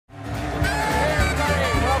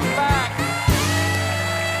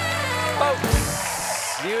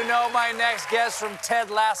know my next guest from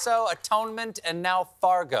Ted Lasso, Atonement, and now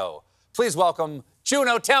Fargo. Please welcome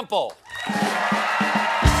Juno Temple.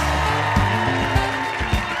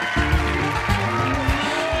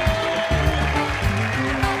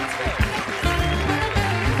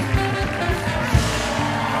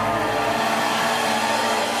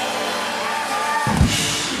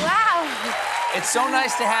 It's so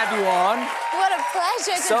nice to have you on. What a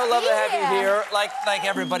pleasure to So be love to have here. you here. Like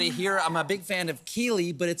everybody here, I'm a big fan of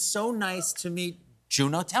Keeley, but it's so nice to meet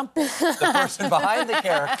Juno Temple, the person behind the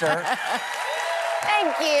character.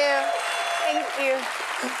 Thank you. Thank you.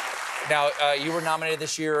 Now, you were nominated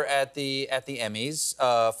this year at the Emmys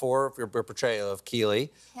for your portrayal of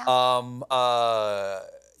Keeley. Yeah.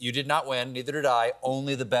 You did not win, neither did I.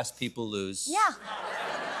 Only the best people lose. Yeah.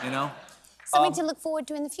 You know? Something to look forward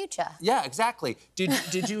to in the future. Yeah, exactly.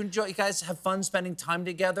 Did you enjoy? You guys have fun spending time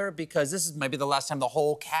together? Because this is maybe the last time the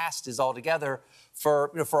whole cast is all together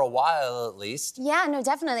for a while at least. Yeah, no,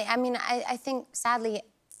 definitely. I mean, I think sadly,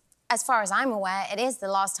 as far as I'm aware, it is the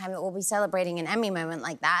last time that we'll be celebrating an Emmy moment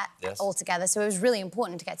like that all together. So it was really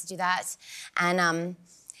important to get to do that. And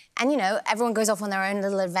you know, everyone goes off on their own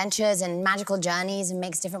little adventures and magical journeys and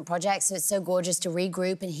makes different projects. So it's so gorgeous to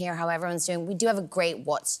regroup and hear how everyone's doing. We do have a great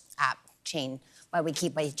WhatsApp chain where we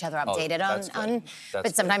keep each other updated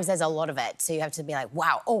but sometimes there's a lot of it, so you have to be like,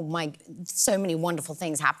 wow, oh my, so many wonderful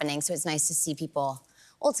things happening. So it's nice to see people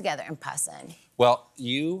all together in person. Well,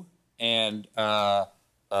 you and the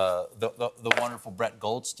wonderful Brett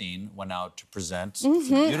Goldstein went out to present. It's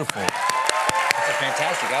beautiful. It's a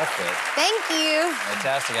fantastic outfit. Thank you.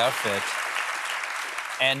 Fantastic outfit.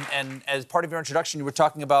 And as part of your introduction, you were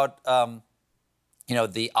talking about you know,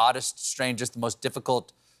 the oddest, strangest, the most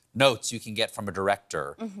difficult notes you can get from a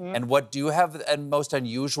director. And what do you have the most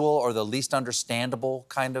unusual or the least understandable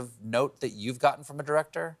kind of note that you've gotten from a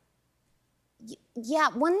director? Yeah,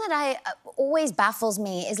 one that always baffles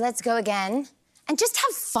me is let's go again and just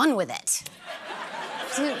have fun with it.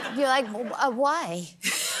 So you're like, why?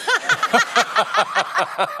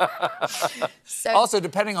 Also,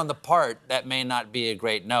 depending on the part, that may not be a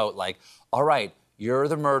great note. Like, all right, you're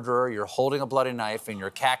the murderer, you're holding a bloody knife, and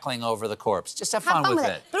you're cackling over the corpse. Just have fun with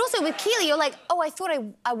it. But also with Keeley, you're like, oh, I thought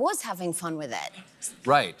I was having fun with it.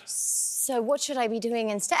 Right. So what should I be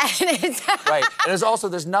doing instead? Right. And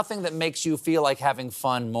there's nothing that makes you feel like having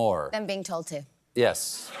fun more than being told to.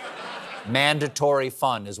 Yes. Mandatory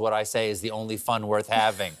fun is what I say is the only fun worth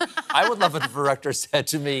having. I would love if the director said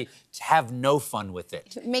to me, have no fun with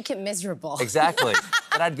it. Make it miserable. Exactly.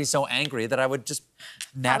 Then I'd be so angry that I would just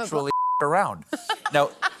naturally around.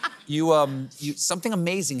 Now, something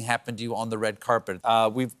amazing happened to you on the red carpet.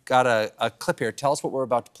 We've got a clip here. Tell us what we're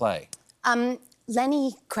about to play.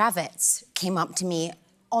 Lenny Kravitz came up to me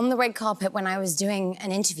on the red carpet when I was doing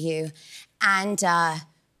an interview, and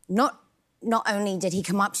not only did he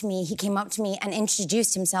come up to me, he came up to me and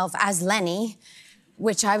introduced himself as Lenny,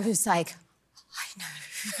 which I was like, I know.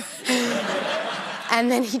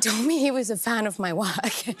 And then he told me he was a fan of my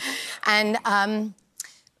work. And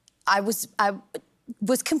I was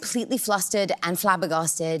completely flustered and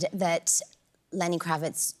flabbergasted that Lenny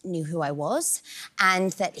Kravitz knew who I was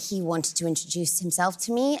and that he wanted to introduce himself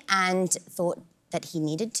to me and thought that he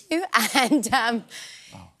needed to. And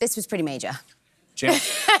this was pretty major. Jim?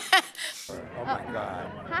 Oh my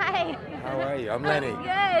God. Hi. How are you? I'm Lenny.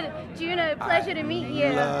 Good. Juno, pleasure to meet you.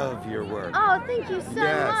 I love your work. Oh, thank you so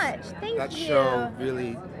much. Thank you. That show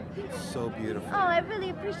really so beautiful. Oh, I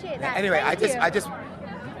really appreciate that. Anyway, Thank I just,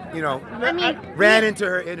 you know, I mean, ran into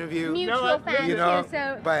her interview. Mutual fans you know,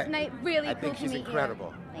 here, so but really I cool think to she's meet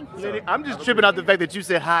incredible. You. Thank you. Lenny, I'm just tripping out the fact that you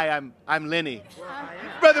said, hi, I'm Lenny.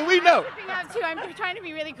 Brother, we know. Tripping out too. I'm trying to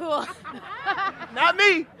be really cool. Not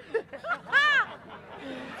me.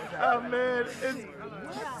 Oh, man.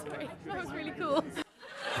 That was really cool.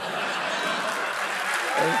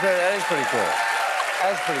 That is pretty cool.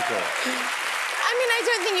 That's pretty cool. I mean, I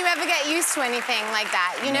don't think you ever get used to anything like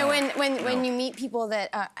that. You know, when you meet people that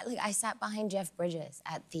are, like, I sat behind Jeff Bridges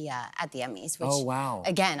at the Emmys, which,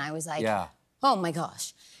 again, I was like, oh my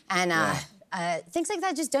gosh. And things like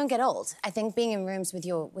that just don't get old. I think being in rooms with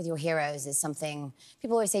your heroes is something,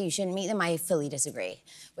 people always say you shouldn't meet them. I fully disagree,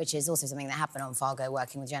 which is also something that happened on Fargo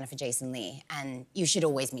working with Jennifer Jason Leigh. And you should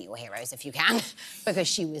always meet your heroes if you can, because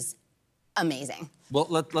she was amazing. Well,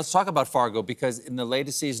 let's talk about Fargo, because in the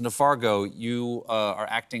latest season of Fargo, you are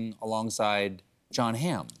acting alongside Jon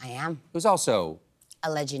Hamm. I am. Who's also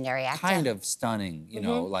a legendary actor. Kind of stunning, you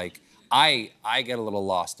know, like I get a little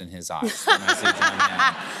lost in his eyes when I see Jon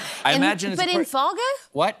Hamm. I imagine it's in Fargo?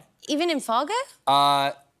 What? Even in Fargo?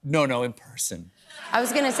 No, in person. I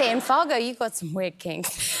was gonna say, in Fargo, you got some weird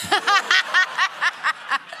kinks.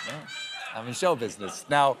 I'm in show business.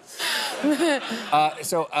 Now,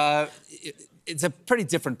 it's a pretty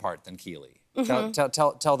different part than Keeley. Tell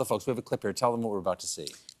the folks, we have a clip here, tell them what we're about to see.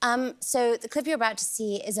 So the clip you're about to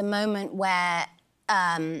see is a moment where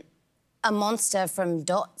a monster from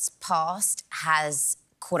Dot's past has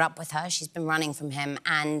caught up with her. She's been running from him,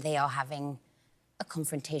 and they are having a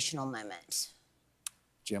confrontational moment.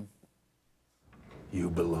 Jim? You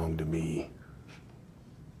belong to me.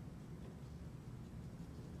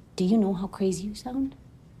 Do you know how crazy you sound?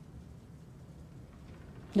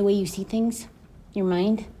 The way you see things, your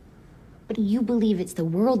mind? But you believe it's the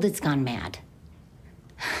world that's gone mad.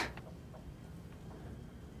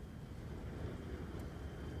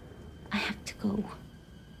 I have to go.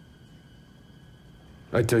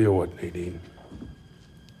 I tell you what, Nadine.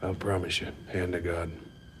 I'll promise you, hand to God.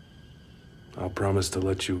 I'll promise to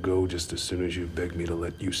let you go just as soon as you beg me to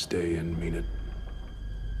let you stay and mean it.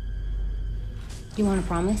 You want a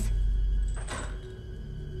promise?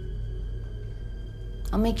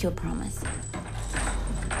 I'll make you a promise.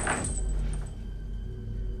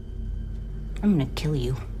 I'm gonna kill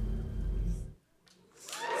you.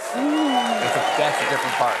 That's a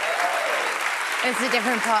different part. It's a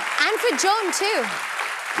different part. And for John, too.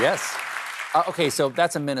 Yes. Okay, so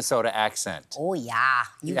that's a Minnesota accent. Oh, yeah.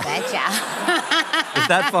 You betcha. Was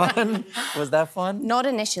that fun? Was that fun? Not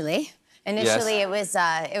initially. Initially, Yes.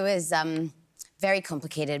 it was very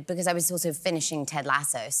complicated because I was also finishing Ted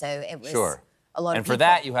Lasso, so it was a lot of And for people.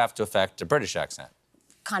 that, you have to affect a British accent.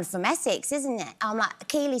 Kind of from Essex, isn't it? I'm like,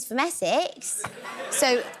 Keeley's from Essex.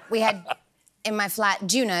 So we had, in my flat,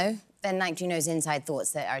 Juno, then like Juno's inside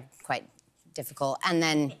thoughts that are quite difficult, and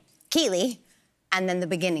then Keeley, and then the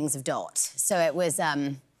beginnings of Dot. So it was,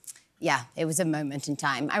 yeah, it was a moment in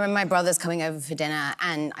time. I remember my brothers coming over for dinner,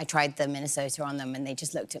 and I tried the Minnesota on them, and they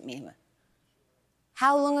just looked at me and went,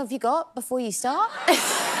 "How long have you got before you start?"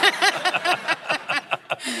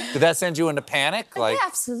 Did that send you into panic? Like, yeah,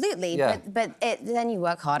 absolutely. Yeah. But then you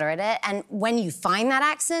work harder at it, and when you find that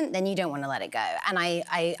accent, then you don't want to let it go. And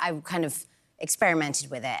I kind of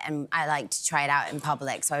experimented with it, and I like to try it out in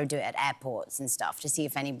public, so I would do it at airports and stuff to see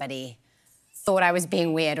if anybody thought I was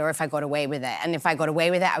being weird or if I got away with it. And if I got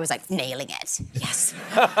away with it, I was like nailing it. Yes.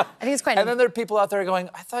 I think it's quite. And then there are people out there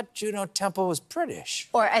going, I thought Juno Temple was British.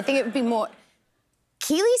 Or I think it would be more.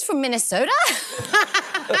 Keeley's from Minnesota?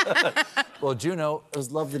 Well, Juno, it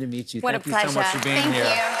was lovely to meet you. What Thank a you pleasure. so much for being Thank here. you.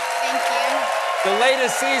 Thank you. The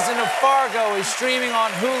latest season of Fargo is streaming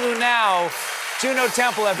on Hulu now. Juno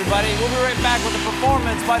Temple, everybody. We'll be right back with a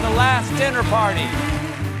performance by The Last Dinner Party.